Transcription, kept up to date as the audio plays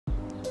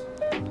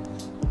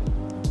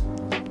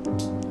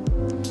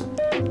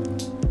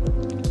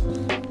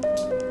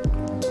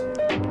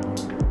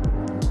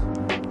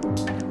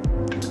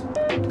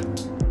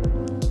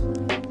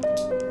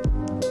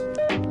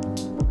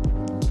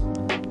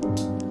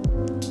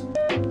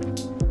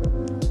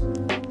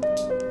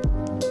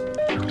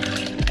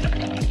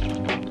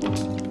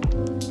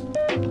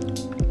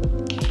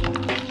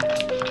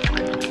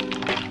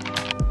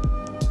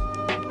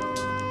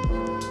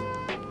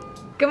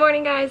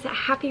morning guys,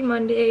 happy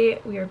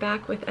Monday. We are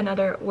back with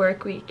another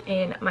work week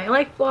in my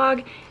life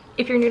vlog.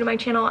 If you're new to my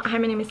channel, hi,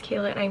 my name is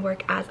Kayla and I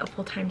work as a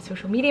full-time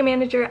social media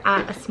manager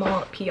at a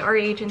small PR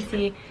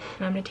agency,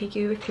 and I'm going to take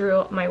you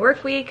through my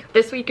work week.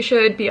 This week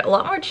should be a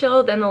lot more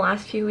chill than the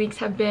last few weeks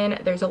have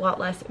been. There's a lot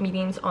less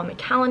meetings on the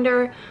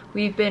calendar.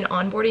 We've been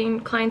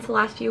onboarding clients the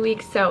last few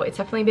weeks, so it's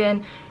definitely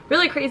been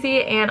really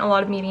crazy and a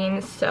lot of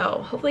meetings,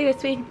 so hopefully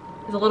this week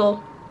is a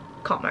little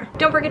calmer.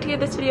 Don't forget to give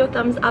this video a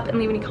thumbs up and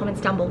leave any comments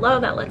down below.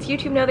 That lets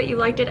YouTube know that you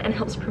liked it and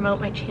helps promote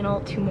my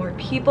channel to more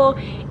people.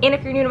 And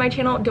if you're new to my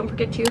channel, don't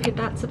forget to hit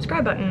that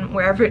subscribe button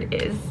wherever it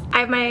is. I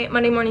have my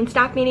Monday morning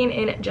staff meeting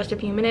in just a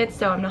few minutes,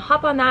 so I'm gonna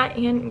hop on that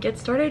and get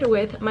started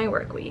with my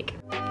work week.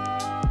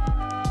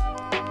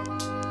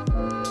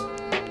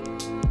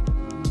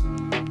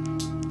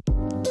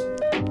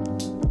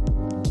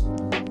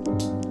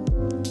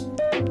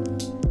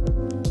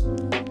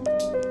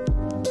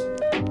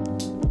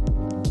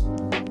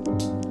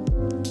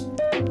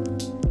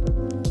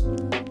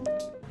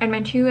 I had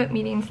my 2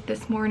 meetings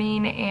this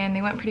morning and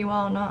they went pretty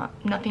well,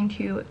 nothing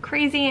too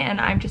crazy,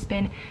 and I've just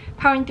been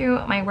powering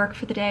through my work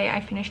for the day.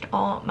 I finished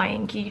all my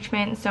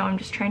engagement, so I'm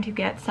just trying to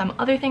get some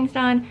other things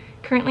done.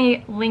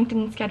 Currently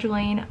LinkedIn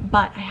scheduling,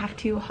 but I have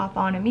to hop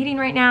on a meeting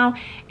right now.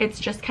 It's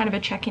just kind of a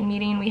check-in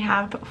meeting we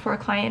have for a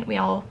client. We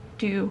all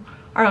do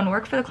our own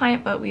work for the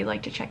client, but we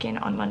like to check in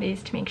on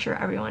Mondays to make sure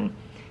everyone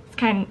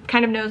kind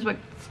of knows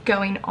what's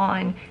going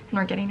on and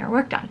we're getting our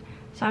work done.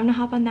 So I'm gonna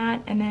hop on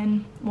that and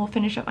then we'll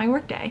finish up my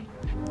work day.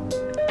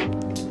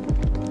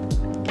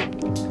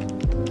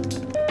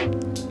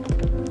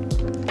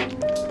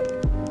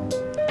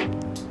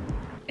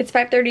 It's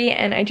 5:30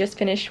 and I just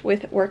finished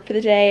with work for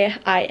the day.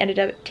 I ended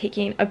up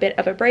taking a bit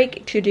of a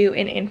break to do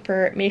an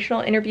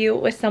informational interview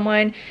with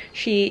someone.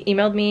 She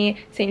emailed me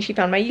saying she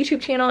found my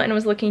YouTube channel and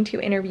was looking to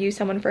interview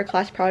someone for a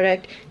class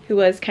project who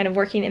was kind of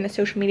working in the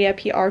social media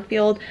PR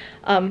field.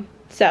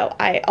 So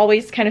I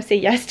always kind of say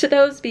yes to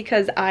those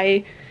because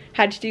I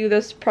had to do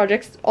those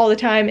projects all the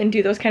time and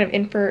do those kind of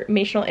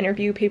informational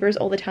interview papers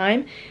all the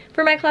time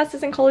for my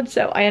classes in college,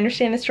 so I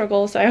understand the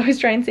struggle, so I always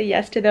try and say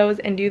yes to those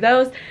and do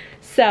those.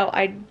 So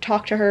I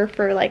talked to her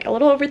for like a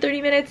little over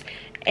 30 minutes,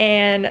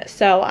 and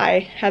so I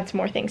had some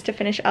more things to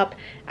finish up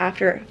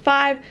after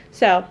 5,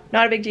 so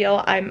not a big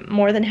deal. I'm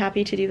more than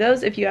happy to do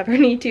those. If you ever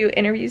need to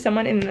interview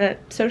someone in the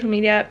social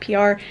media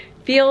PR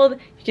field,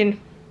 you can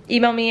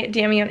email me,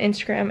 DM me on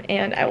Instagram,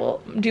 and I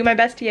will do my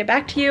best to get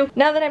back to you.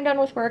 Now that I'm done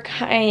with work,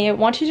 I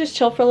want to just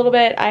chill for a little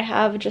bit. I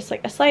have just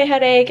like a slight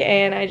headache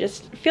and I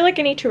just feel like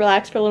I need to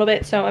relax for a little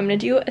bit, so I'm gonna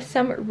do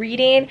some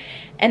reading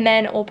and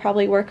then we'll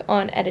probably work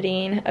on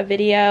editing a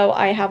video.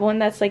 I have one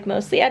that's like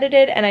mostly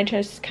edited and I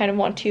just kind of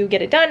want to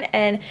get it done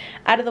and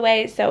out of the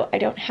way so I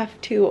don't have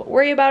to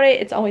worry about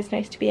it. It's always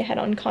nice to be ahead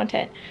on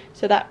content,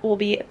 so that will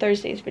be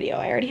Thursday's video.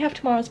 I already have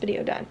tomorrow's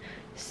video done,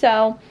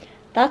 so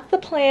that's the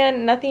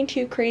plan. Nothing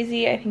too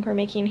crazy. I think we're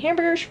making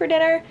hamburgers for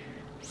dinner.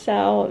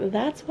 So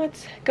that's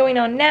what's going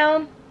on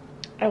now.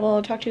 I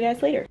will talk to you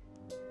guys later.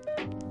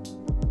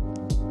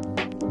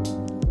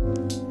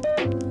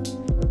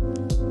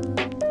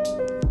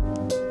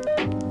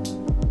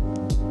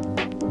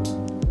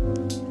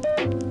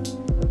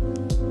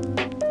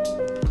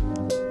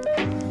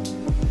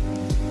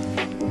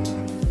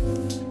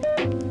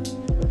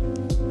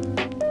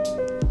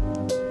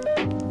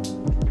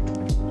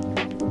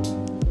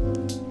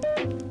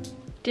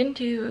 Didn't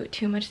do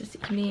too much this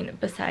evening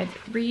besides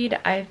read.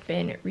 I've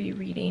been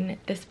rereading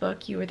this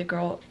book, You Were the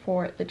Girl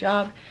for the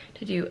Job,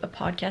 to do a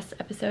podcast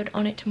episode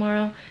on it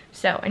tomorrow.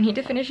 So I need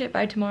to finish it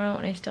by tomorrow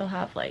and I still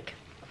have like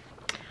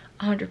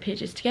 100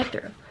 pages to get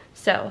through.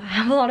 So I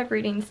have a lot of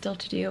reading still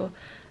to do,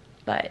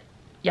 but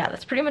yeah,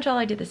 that's pretty much all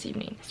I did this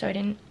evening. So I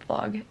didn't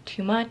vlog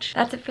too much.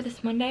 That's it for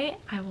this Monday.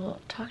 I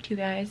will talk to you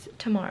guys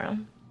tomorrow.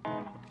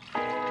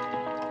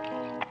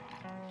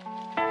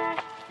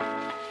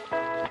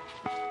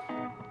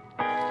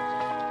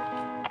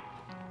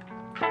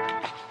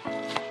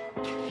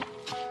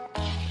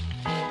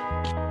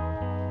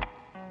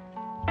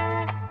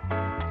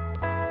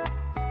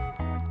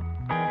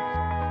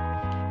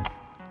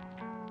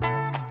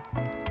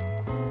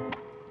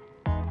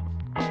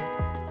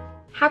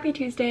 Happy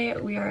Tuesday.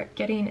 We are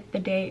getting the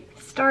day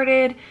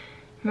started.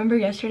 Remember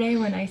yesterday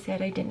when I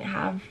said I didn't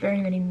have very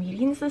many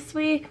meetings this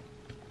week?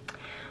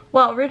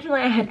 Well,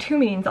 originally I had 2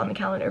 meetings on the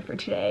calendar for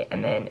today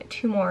and then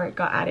 2 more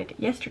got added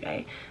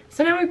yesterday.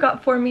 So now we've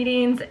got 4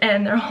 meetings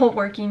and they're all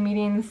working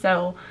meetings,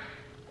 so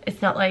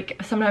it's not like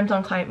sometimes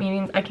on client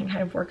meetings I can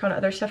kind of work on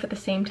other stuff at the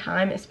same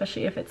time,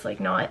 especially if it's like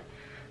not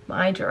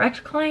my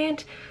direct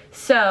client.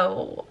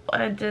 So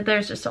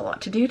there's just a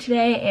lot to do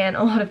today and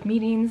a lot of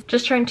meetings.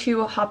 Just trying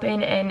to hop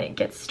in and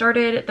get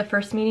started. The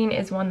first meeting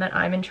is one that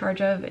I'm in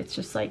charge of. It's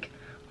just like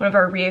one of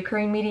our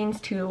reoccurring meetings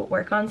to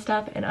work on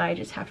stuff, and I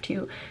just have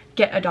to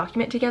get a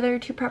document together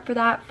to prep for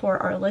that for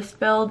our list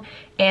build,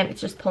 and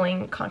it's just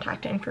pulling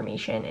contact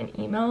information and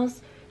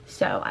emails.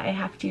 So I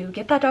have to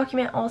get that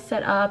document all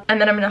set up, and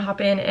then I'm gonna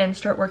hop in and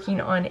start working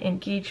on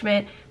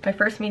engagement. My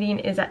first meeting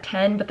is at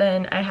 10, but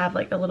then I have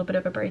like a little bit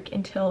of a break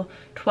until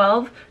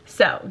 12.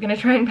 So I'm gonna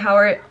try and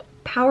power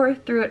power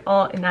through it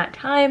all in that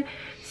time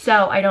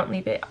so I don't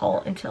leave it all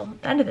until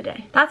the end of the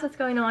day. That's what's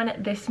going on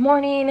this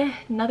morning.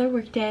 Another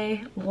work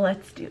day.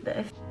 Let's do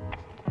this.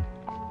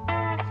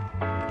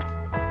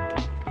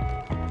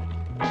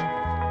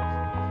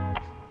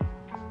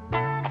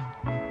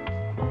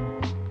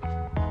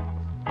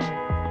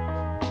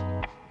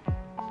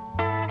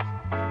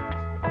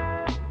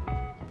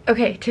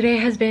 Okay, today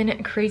has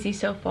been crazy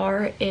so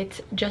far. It's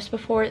just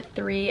before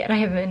 3 and I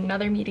have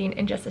another meeting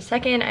in just a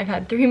second. I've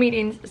had 3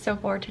 meetings so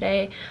far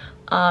today,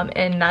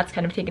 and that's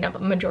kind of taken up a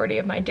majority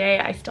of my day.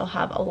 I still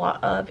have a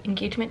lot of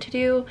engagement to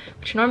do,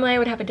 which normally I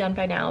would have it done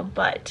by now,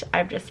 but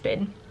I've just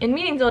been in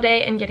meetings all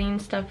day and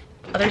getting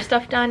other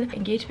stuff done.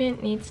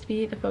 Engagement needs to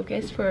be the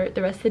focus for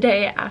the rest of the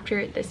day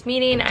after this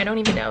meeting. I don't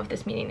even know if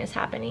this meeting is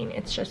happening.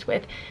 It's just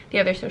with the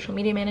other social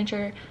media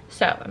manager.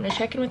 So I'm gonna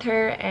check in with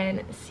her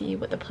and see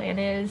what the plan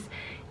is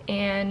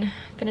and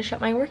finish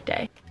up my work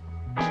day.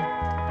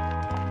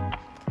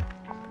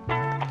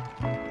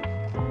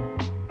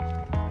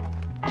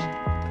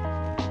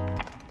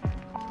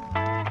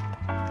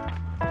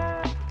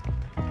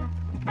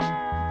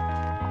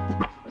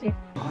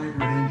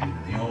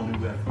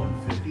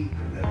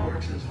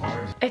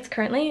 It's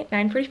currently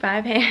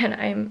 9:45 and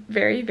I'm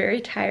very,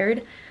 very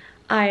tired.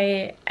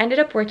 I ended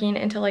up working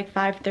until like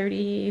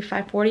 5:30,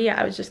 5:40.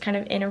 I was just kind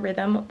of in a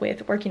rhythm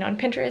with working on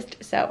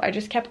Pinterest, so I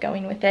just kept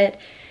going with it.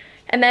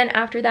 And then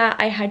after that,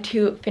 I had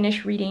to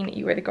finish reading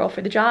You Were the Girl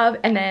for the Job,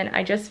 and then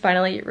I just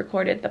finally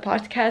recorded the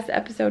podcast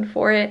episode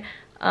for it.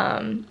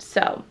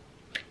 So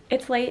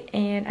it's late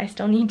and I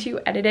still need to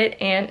edit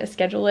it and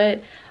schedule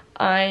it.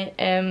 I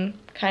am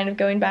kind of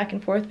going back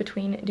and forth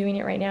between doing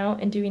it right now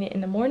and doing it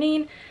in the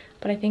morning,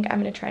 but I think I'm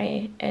gonna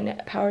try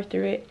and power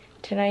through it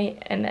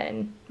tonight and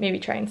then maybe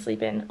try and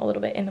sleep in a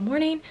little bit in the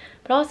morning.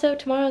 But also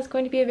tomorrow is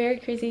going to be a very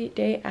crazy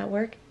day at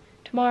work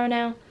tomorrow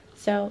now.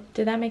 So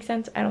did that make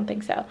sense? I don't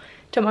think so.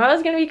 Tomorrow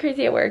is going to be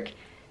crazy at work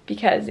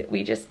because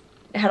we just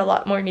had a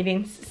lot more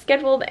meetings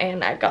scheduled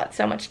and I've got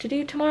so much to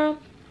do tomorrow.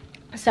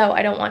 So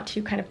I don't want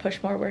to kind of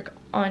push more work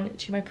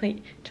onto my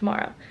plate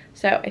tomorrow.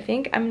 So I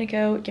think I'm going to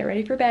go get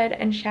ready for bed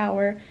and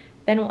shower.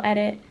 Then we'll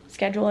edit,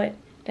 schedule it,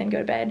 then go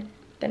to bed,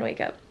 then wake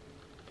up.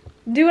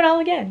 Do it all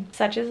again.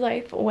 Such is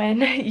life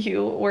when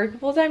you work a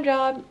full-time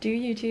job, do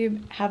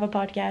YouTube, have a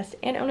podcast,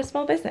 and own a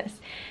small business.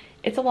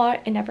 It's a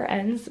lot, it never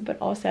ends, but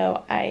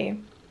also I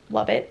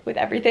love it with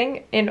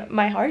everything in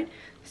my heart.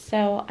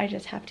 So I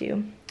just have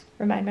to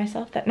remind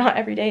myself that not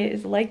every day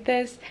is like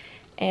this,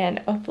 and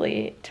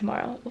hopefully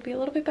tomorrow will be a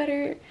little bit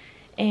better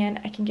and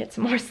I can get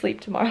some more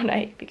sleep tomorrow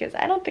night because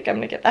I don't think I'm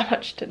gonna get that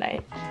much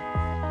tonight.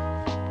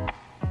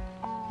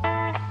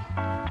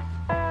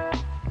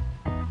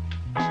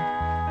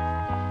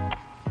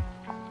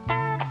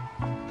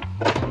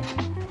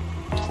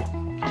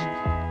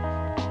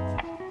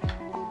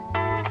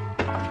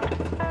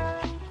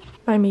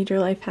 My major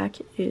life hack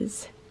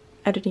is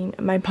editing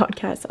my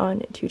podcast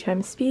on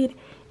 2x speed.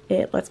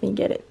 It lets me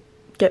get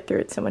through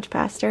it so much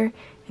faster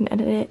and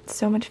edit it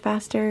so much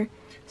faster.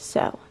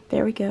 So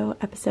there we go,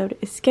 episode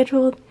is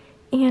scheduled,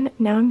 and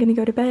now I'm gonna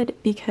go to bed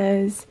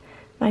because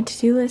my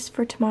to-do list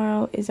for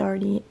tomorrow is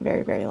already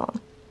very, very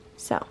long.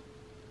 So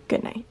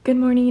good night. Good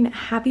morning,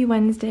 happy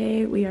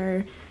Wednesday. We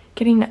are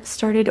getting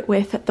started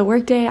with the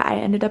workday. I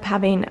ended up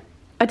having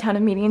a ton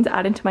of meetings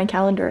added to my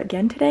calendar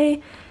again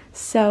today,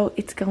 so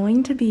it's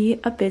going to be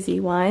a busy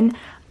one.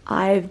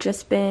 I've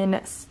just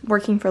been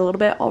working for a little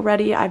bit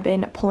already. I've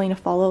been pulling a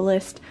follow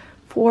list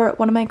for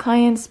one of my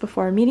clients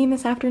before our meeting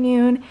this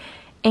afternoon,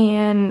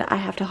 and I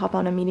have to hop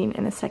on a meeting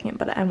in a second,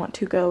 but I want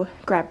to go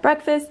grab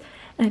breakfast,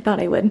 and I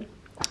thought I would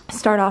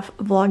start off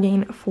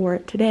vlogging for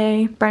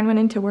today. Brian went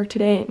into work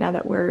today now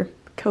that we're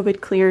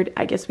COVID cleared.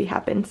 I guess we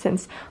have been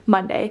since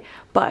Monday,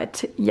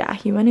 but yeah,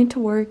 he went into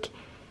work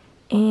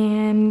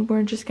and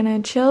we're just gonna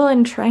chill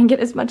and try and get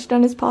as much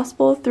done as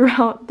possible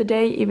throughout the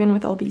day, even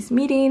with all these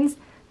meetings.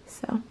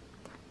 So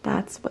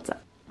that's what's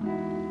up.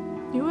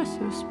 You are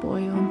so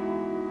spoiled.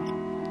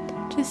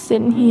 Just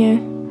sitting here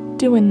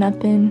doing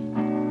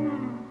nothing.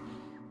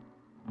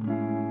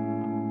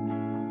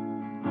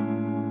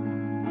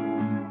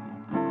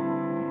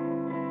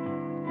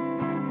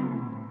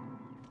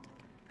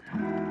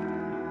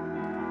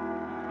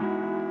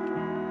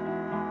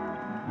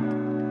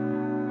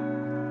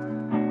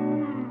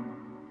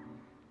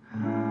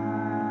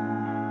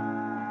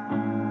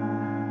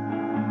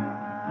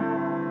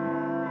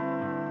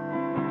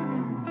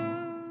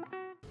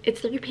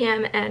 It's 3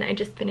 p.m. and I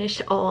just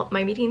finished all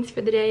my meetings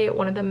for the day.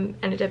 One of them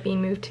ended up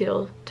being moved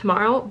till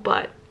tomorrow,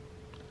 but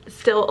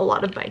still a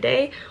lot of my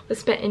day was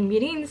spent in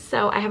meetings,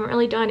 so I haven't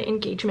really done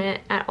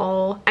engagement at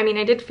all. I mean,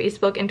 I did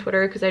Facebook and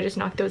Twitter because I just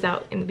knocked those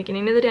out in the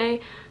beginning of the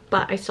day,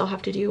 but I still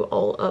have to do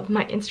all of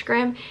my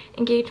Instagram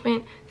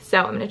engagement, so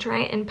I'm gonna try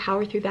and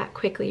power through that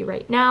quickly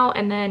right now,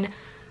 and then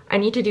I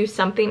need to do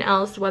something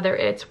else, whether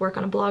it's work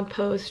on a blog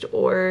post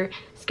or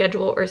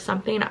schedule or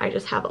something. I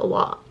just have a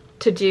lot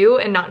to do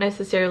and not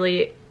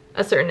necessarily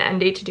a certain end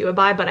date to do it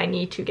by, but I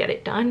need to get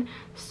it done.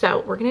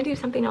 So we're gonna do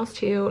something else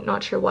too,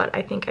 not sure what.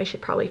 I think I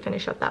should probably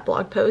finish up that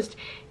blog post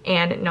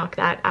and knock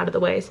that out of the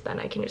way so then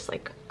I can just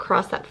like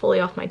cross that fully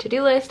off my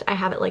to-do list. I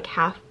have it like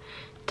half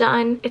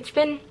done. It's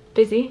been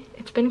busy,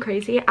 it's been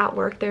crazy at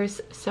work. There's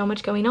so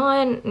much going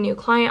on, new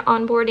client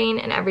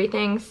onboarding and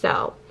everything,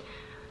 so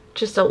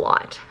just a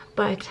lot,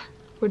 but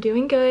we're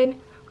doing good.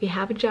 We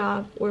have a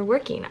job, we're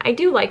working. I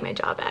do like my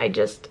job,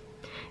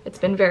 it's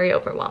been very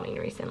overwhelming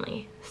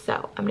recently.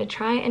 So I'm gonna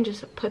try and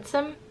just put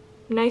some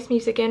nice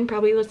music in,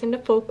 probably listen to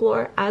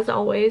folklore as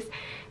always,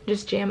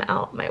 just jam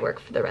out my work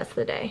for the rest of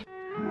the day.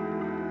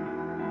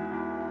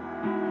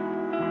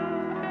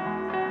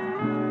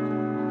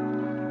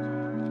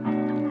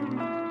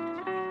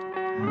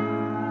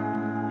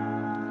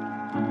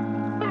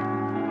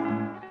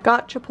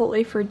 Got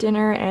Chipotle for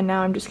dinner and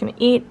now I'm just gonna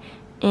eat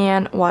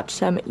and watch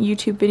some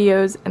YouTube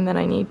videos, and then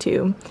I need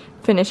to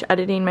finish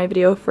editing my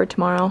video for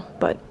tomorrow,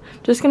 but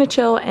just gonna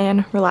chill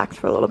and relax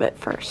for a little bit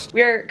first.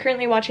 We are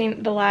currently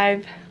watching the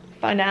live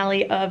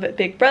finale of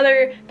Big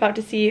Brother, about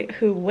to see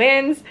who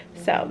wins,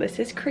 so this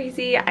is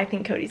crazy. I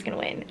think Cody's gonna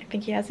win. I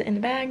think he has it in the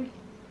bag.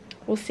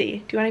 We'll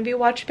see. Do any of you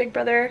watch Big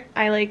Brother?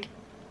 I like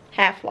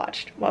half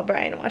watched while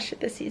Brian watched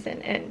it this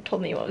season and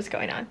told me what was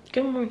going on.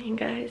 Good morning,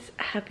 guys.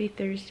 Happy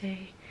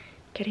Thursday.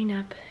 Getting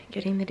up,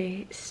 getting the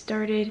day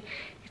started.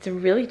 It's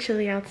really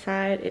chilly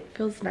outside. It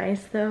feels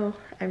nice though.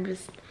 I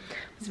was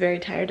very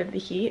tired of the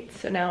heat,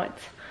 so now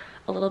it's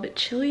a little bit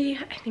chilly.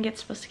 I think it's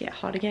supposed to get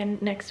hot again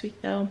next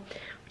week though,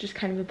 which is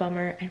kind of a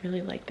bummer. I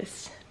really like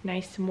this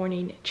nice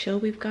morning chill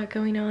we've got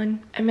going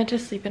on. I meant to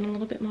sleep in a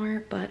little bit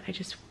more, but I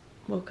just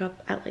woke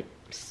up at like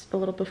a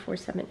little before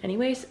 7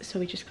 anyways, so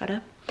we just got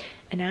up.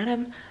 And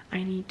Adam,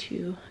 I need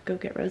to go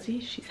get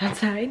Rosie, she's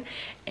outside,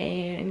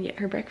 and get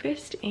her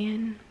breakfast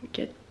and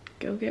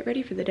go get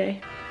ready for the day.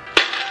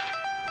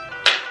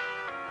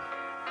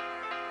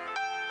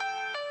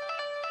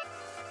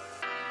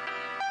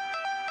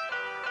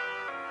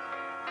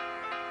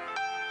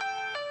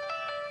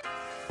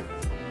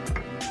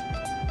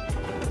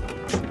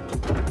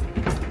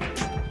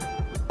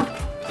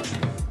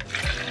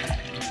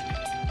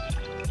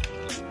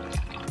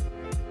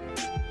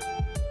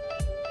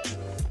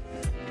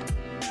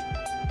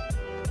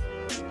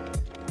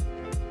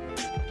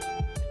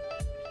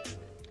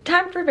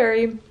 Time for a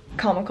very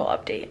comical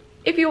update.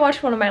 If you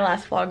watched one of my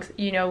last vlogs,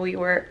 you know we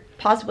were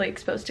possibly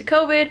exposed to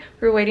COVID.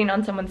 We were waiting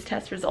on someone's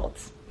test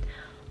results.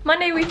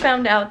 Monday we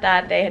found out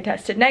that they had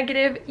tested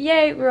negative.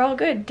 Yay, we're all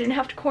good, didn't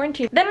have to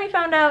quarantine. Then we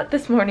found out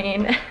this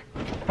morning,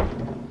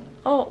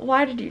 oh,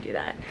 why did you do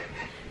that?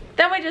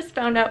 Then we just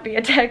found out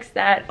via text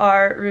that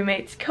our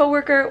roommate's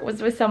coworker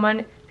was with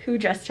someone who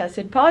just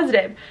tested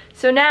positive.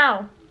 So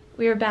now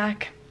we are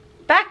back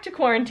to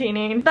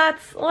quarantining.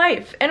 That's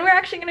life. And we're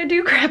actually gonna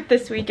do crap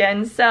this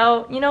weekend.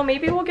 So, you know,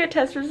 maybe we'll get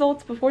test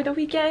results before the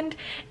weekend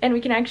and we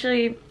can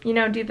actually, you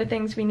know, do the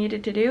things we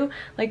needed to do,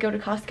 like go to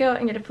Costco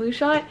and get a flu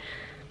shot.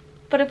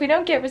 But if we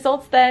don't get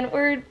results, then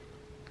we're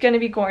gonna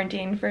be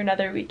quarantined for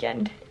another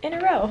weekend in a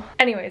row.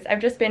 Anyways,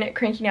 I've just been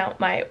cranking out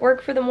my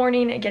work for the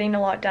morning and getting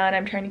a lot done.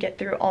 I'm trying to get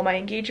through all my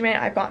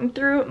engagement. I've gotten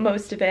through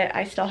most of it.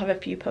 I still have a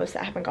few posts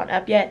that haven't gone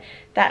up yet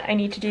that I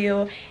need to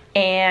do,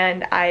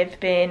 and I've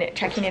been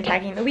checking and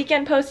tagging the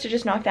weekend posts to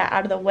just knock that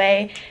out of the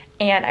way.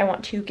 And I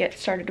want to get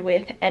started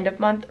with end of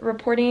month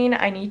reporting.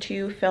 I need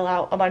to fill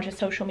out a bunch of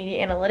social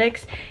media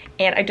analytics,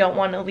 and I don't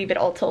want to leave it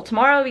all till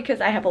tomorrow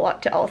because I have a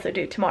lot to also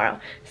do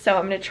tomorrow. So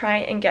I'm going to try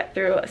and get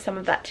through some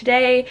of that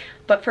today.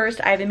 But first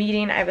I have a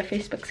meeting. I have a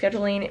Facebook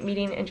scheduling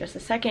meeting in just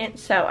a second.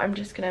 So I'm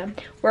just going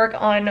to work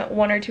on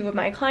 1 or 2 of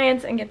my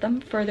clients and get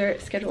them further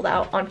scheduled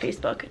out on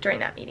Facebook during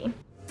that meeting.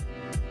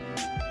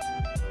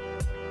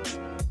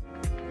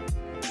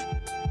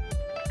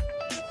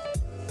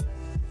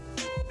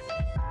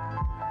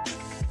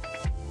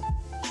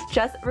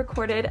 Just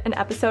recorded an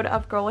episode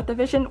of Girl with a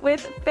Vision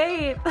with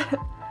Faith.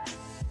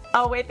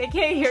 Oh wait, they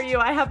can't hear you.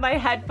 I have my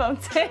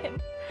headphones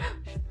in.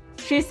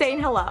 She's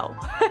saying hello.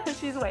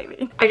 She's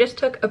waving. I just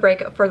took a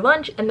break for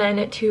lunch and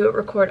then to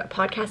record a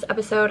podcast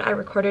episode. I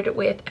recorded it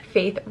with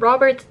Faith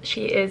Roberts.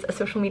 She is a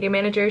social media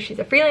manager. She's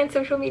a freelance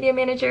social media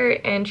manager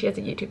and she has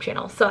a YouTube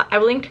channel. So I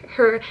will link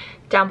her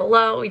down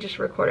below. We just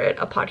recorded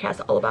a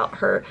podcast all about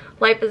her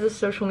life as a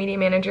social media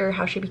manager,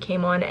 how she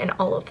became one, and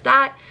all of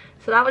that.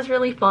 So that was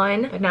really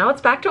fun. But now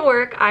it's back to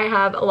work. I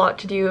have a lot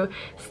to do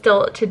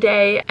still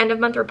today. End of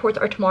month reports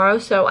are tomorrow,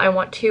 so I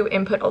want to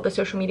input all the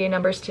social media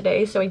numbers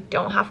today so I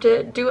don't have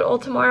to do it all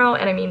tomorrow.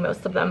 And I mean,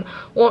 most of them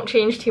won't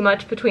change too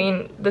much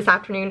between this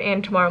afternoon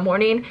and tomorrow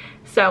morning.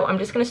 So I'm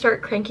just gonna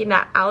start cranking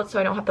that out so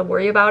I don't have to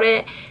worry about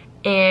it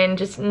and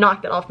just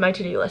knock that off my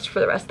to-do list for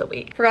the rest of the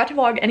week. Forgot to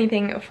vlog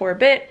anything for a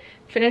bit.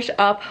 Finish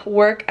up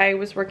work. I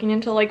was working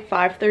until like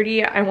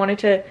 5:30. I wanted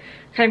to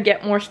kind of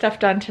get more stuff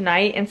done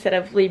tonight instead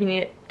of leaving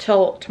it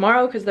till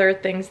tomorrow because there are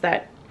things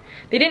that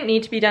They didn't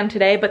need to be done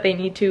today, but they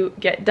need to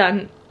get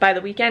done by the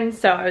weekend.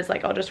 So I was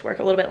like, I'll just work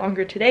a little bit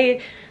longer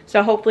today.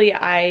 So hopefully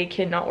I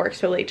can not work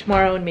so late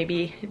tomorrow and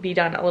maybe be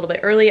done a little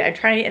bit early. I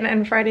try and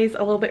end Fridays a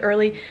little bit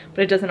early,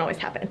 but it doesn't always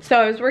happen. So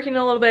I was working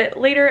a little bit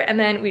later, and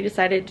then we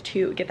decided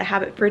to get the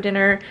habit for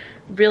dinner.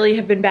 Really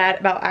have been bad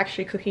about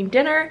actually cooking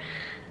dinner,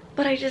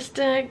 but I just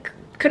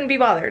couldn't be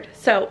bothered.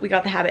 So we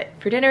got the habit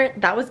for dinner.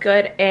 That was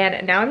good.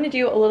 And now I'm gonna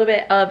do a little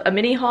bit of a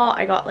mini haul.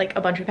 I got like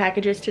a bunch of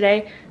packages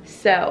today.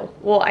 So,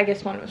 well, I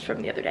guess one was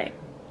from the other day.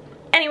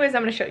 Anyways,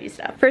 I'm gonna show you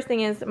stuff. First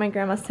thing is my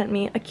grandma sent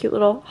me a cute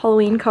little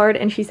Halloween card,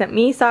 and she sent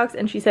me socks,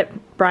 and she sent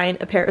Brian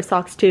a pair of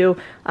socks too.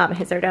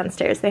 His are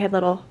downstairs. They had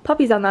little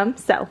puppies on them.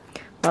 So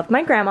love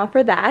my grandma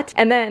for that.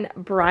 And then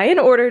Brian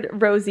ordered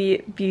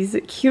Rosie these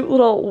cute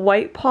little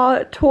white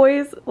paw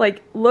toys.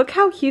 Like, look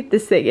how cute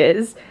this thing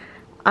is.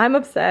 I'm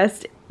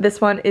obsessed. This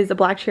one is a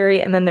black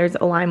cherry, and then there's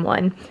a lime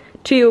one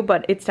too,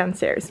 but it's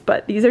downstairs.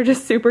 But these are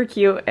just super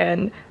cute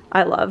and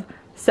I love.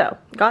 So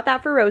got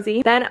that for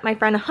Rosie. Then my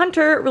friend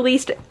Hunter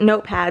released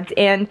notepads,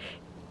 and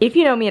if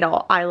you know me at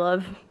all, I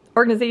love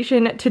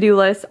organization, to-do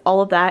lists,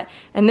 all of that.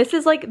 And this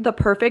is like the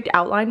perfect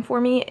outline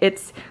for me.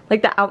 It's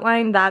like the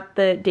outline that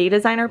the Day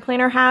Designer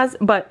planner has,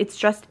 but it's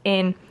just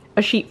in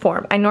a sheet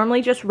form. I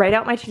normally just write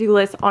out my to-do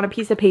list on a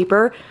piece of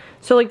paper.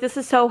 So like this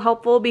is so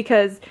helpful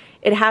because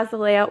it has the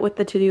layout with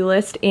the to-do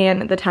list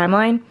and the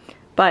timeline,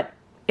 but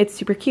it's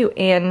super cute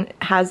and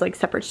has like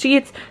separate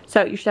sheets.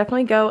 So you should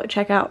definitely go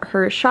check out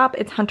her shop.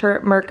 It's Hunter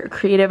Merk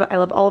Creative. I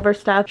love all of her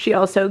stuff. She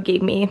also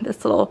gave me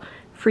this little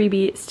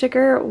freebie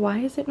sticker. Why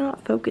is it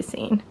not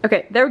focusing?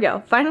 Okay, there we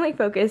go. Finally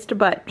focused,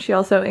 but she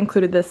also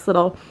included this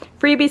little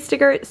freebie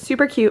sticker.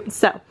 Super cute.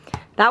 So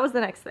that was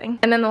the next thing.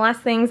 And then the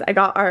last things I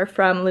got are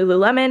from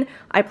Lululemon.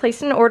 I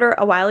placed an order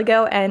a while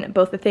ago and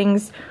both the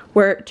things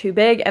were too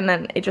big, and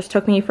then it just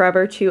took me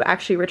forever to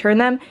actually return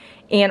them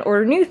and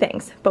order new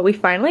things. But we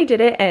finally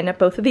did it, and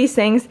both of these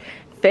things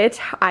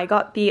fit. I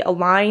got the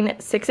Align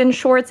 6-inch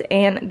shorts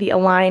and the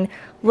Align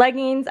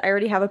leggings. I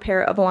already have a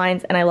pair of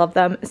Aligns and I love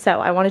them. So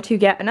I wanted to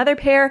get another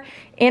pair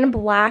in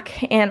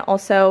black and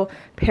also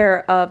a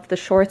pair of the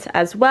shorts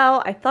as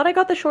well. I thought I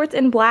got the shorts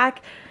in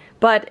black,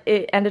 but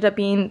it ended up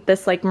being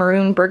this like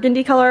maroon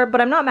burgundy color, but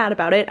I'm not mad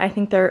about it. I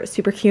think they're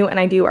super cute, and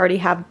I do already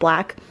have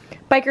black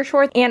biker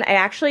shorts, and I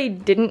actually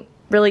didn't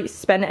really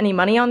spend any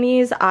money on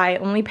these. I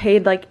only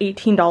paid like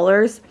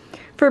 $18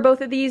 for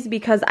both of these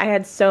because I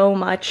had so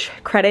much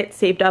credit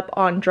saved up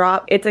on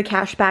Drop. It's a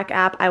cashback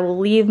app. I will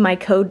leave my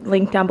code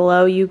link down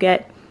below. You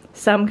get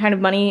some kind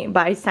of money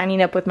by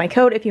signing up with my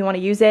code if you want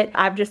to use it.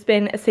 I've just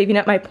been saving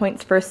up my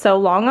points for so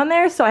long on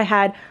there, so I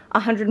had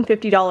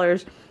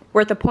 $150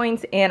 worth of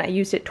points and I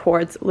used it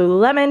towards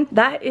Lululemon.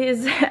 That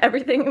is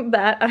everything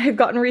that I've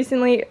gotten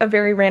recently, a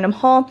very random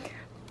haul,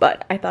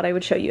 but I thought I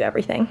would show you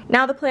everything.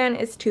 Now the plan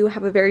is to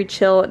have a very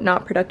chill,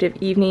 not productive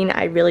evening.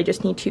 I really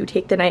just need to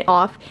take the night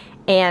off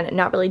and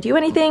not really do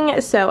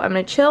anything, so I'm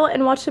gonna chill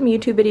and watch some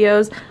YouTube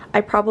videos.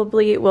 I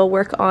probably will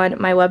work on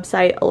my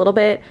website a little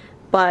bit,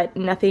 but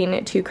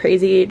nothing too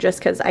crazy, just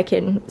because I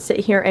can sit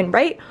here and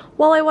write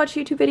while I watch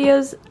YouTube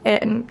videos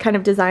and kind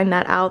of design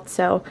that out.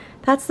 So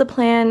that's the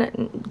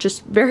plan.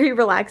 Just very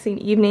relaxing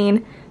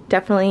evening.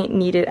 Definitely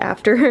needed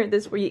after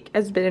this week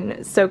has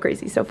been so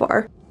crazy so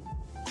far.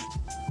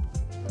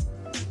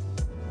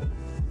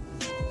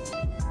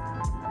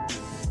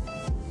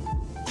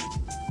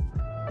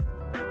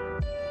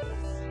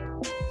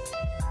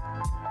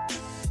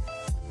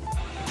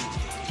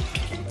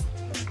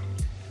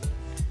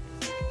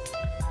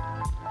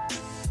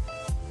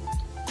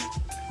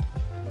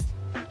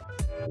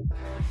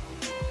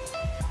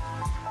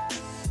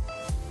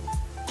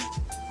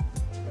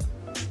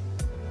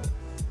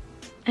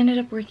 Ended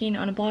up working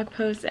on a blog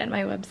post at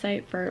my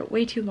website for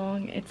way too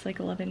long. It's like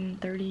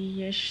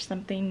 11:30-ish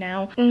something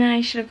now, and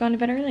I should have gone to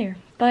bed earlier,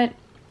 but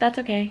that's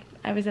okay.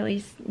 I was at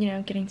least, you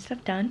know, getting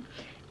stuff done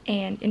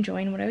and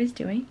enjoying what I was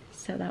doing,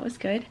 so that was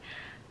good.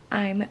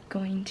 I'm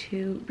going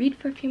to read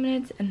for a few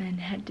minutes and then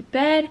head to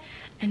bed,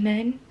 and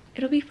then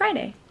it'll be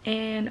Friday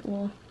and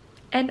we'll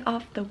end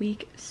off the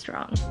week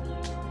strong.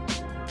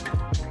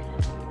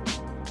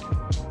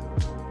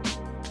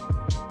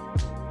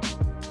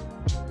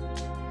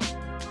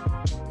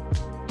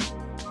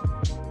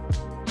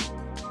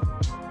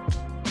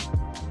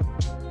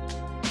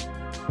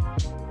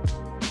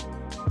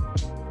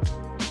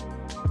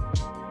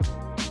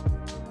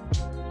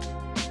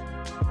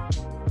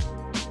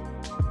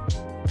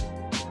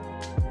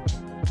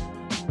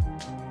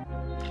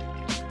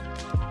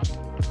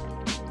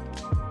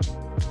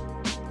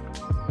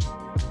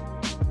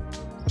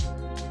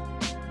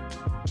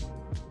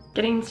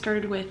 Getting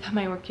started with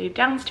my workday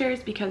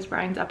downstairs because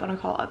Brian's up on a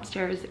call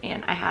upstairs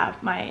and I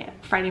have my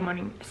Friday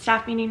morning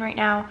staff meeting right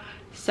now.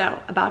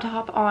 So about to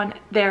hop on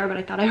there, but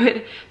I thought I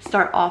would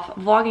start off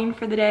vlogging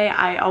for the day.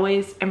 I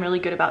always am really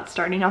good about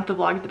starting off the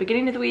vlog at the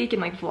beginning of the week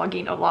and like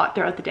vlogging a lot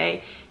throughout the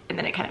day and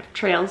then it kind of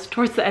trails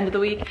towards the end of the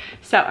week.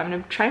 So I'm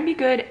gonna try and be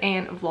good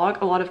and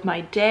vlog a lot of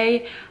my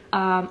day.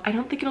 I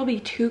don't think it'll be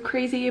too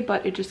crazy,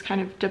 but it just kind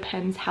of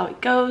depends how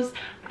it goes.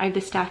 I have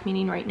the staff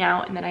meeting right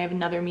now, and then I have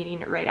another meeting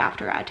right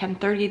after at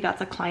 10:30.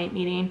 That's a client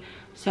meeting,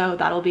 so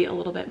that'll be a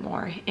little bit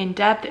more in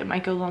depth. It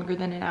might go longer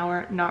than an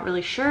hour, not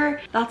really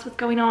sure. That's what's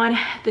going on.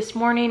 This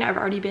morning I've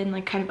already been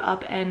like kind of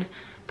up and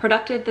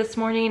productive this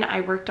morning.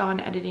 I worked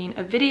on editing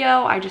a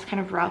video. I just kind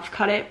of rough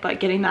cut it, but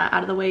getting that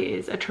out of the way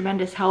is a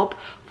tremendous help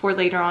for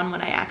later on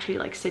when I actually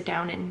like sit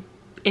down and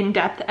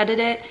in-depth edit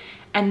it.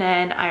 And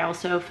then I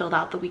also filled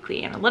out the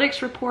weekly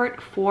analytics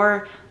report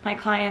for my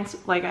clients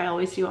like I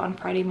always do on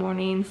Friday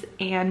mornings.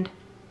 And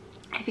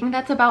I think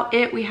that's about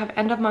it. We have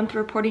end of month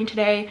reporting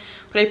today,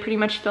 but I pretty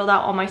much filled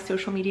out all my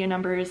social media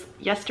numbers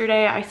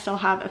yesterday. I still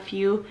have a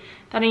few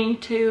that I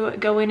need to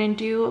go in and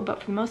do, but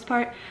for the most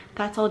part,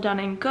 that's all done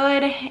and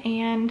good.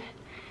 And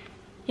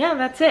yeah,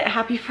 that's it.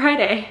 Happy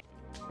Friday.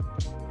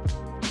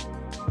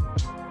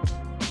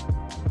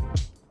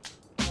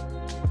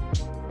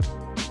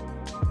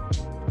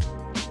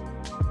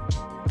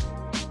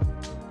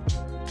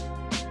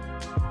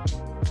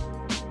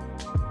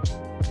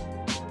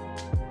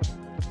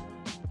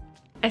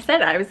 I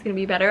said I was gonna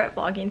be better at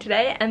vlogging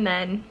today, and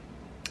then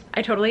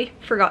I totally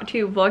forgot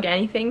to vlog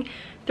anything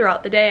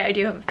throughout the day. I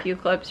do have a few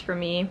clips for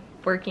me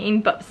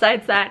working, but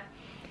besides that,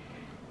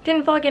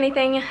 didn't vlog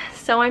anything,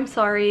 so I'm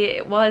sorry.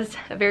 It was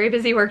a very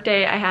busy work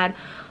day. I had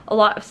a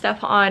lot of stuff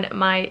on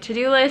my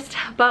to-do list,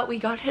 but we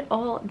got it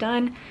all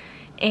done,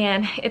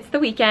 and it's the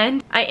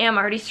weekend. I am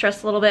already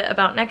stressed a little bit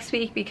about next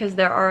week because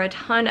there are a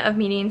ton of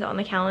meetings on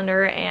the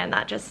calendar, and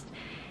that just,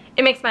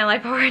 it makes my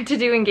life hard to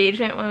do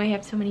engagement when we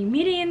have so many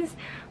meetings.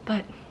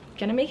 But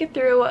gonna make it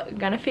through,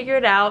 gonna figure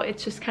it out.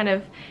 It's just kind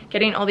of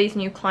getting all these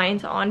new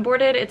clients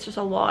onboarded. It's just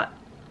a lot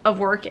of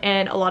work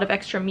and a lot of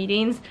extra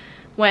meetings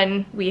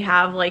when we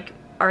have like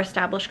our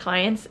established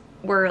clients.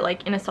 We're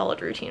like in a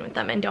solid routine with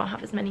them and don't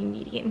have as many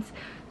meetings.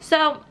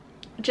 So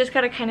just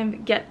gotta kind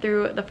of get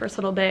through the first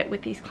little bit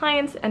with these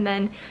clients, and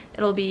then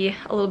it'll be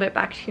a little bit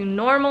back to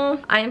normal.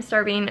 I am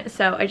starving,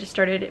 so I just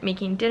started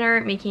making dinner,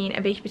 making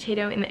a baked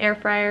potato in the air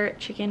fryer,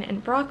 chicken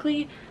and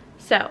broccoli.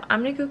 So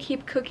I'm gonna go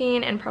keep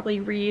cooking and probably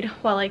read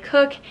while I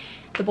cook.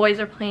 The boys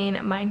are playing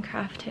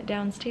Minecraft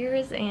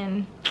downstairs,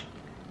 and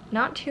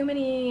not too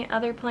many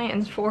other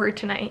plans for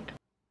tonight.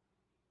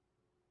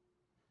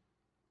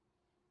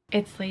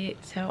 It's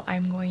late, so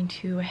I'm going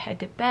to head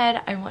to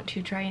bed. I want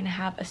to try and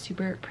have a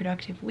super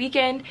productive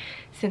weekend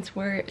since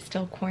we're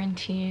still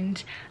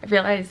quarantined. I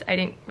realized I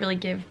didn't really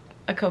give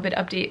a COVID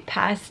update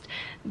past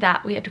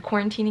that we had to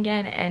quarantine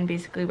again, and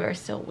basically we're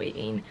still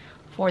waiting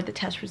for the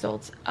test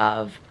results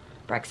of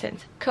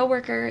Brexton's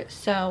coworker.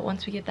 So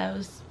once we get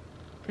those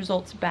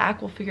results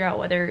back, we'll figure out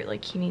whether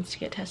like he needs to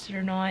get tested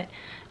or not.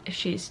 If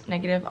she's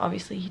negative,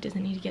 obviously he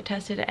doesn't need to get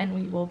tested, and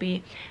we will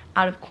be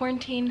out of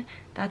quarantine.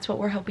 That's what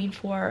we're hoping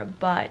for,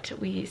 but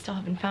we still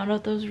haven't found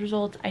out those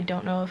results. I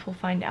don't know if we'll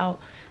find out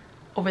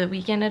over the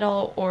weekend at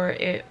all, or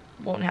it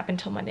won't happen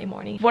till Monday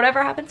morning.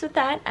 Whatever happens with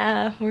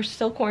that, we're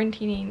still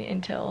quarantining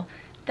until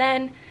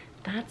then.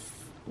 That's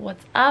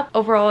what's up.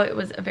 Overall, it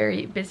was a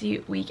very busy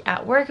week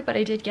at work, but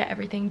I did get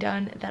everything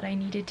done that I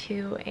needed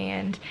to,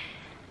 and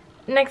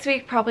next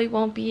week probably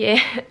won't be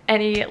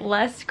any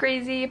less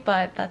crazy,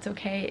 but that's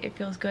okay. It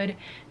feels good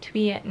to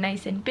be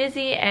nice and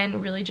busy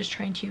and really just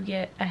trying to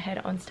get ahead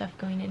on stuff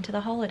going into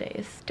the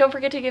holidays. Don't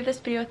forget to give this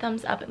video a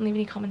thumbs up and leave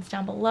any comments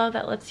down below.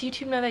 That lets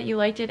YouTube know that you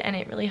liked it, and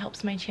it really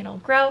helps my channel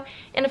grow.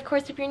 And of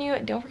course, if you're new,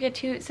 don't forget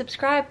to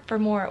subscribe for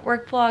more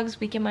work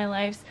vlogs, week in my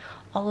lives,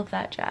 all of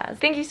that jazz.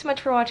 Thank you so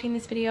much for watching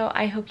this video.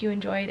 I hope you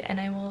enjoyed, and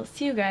I will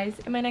see you guys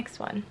in my next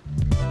one.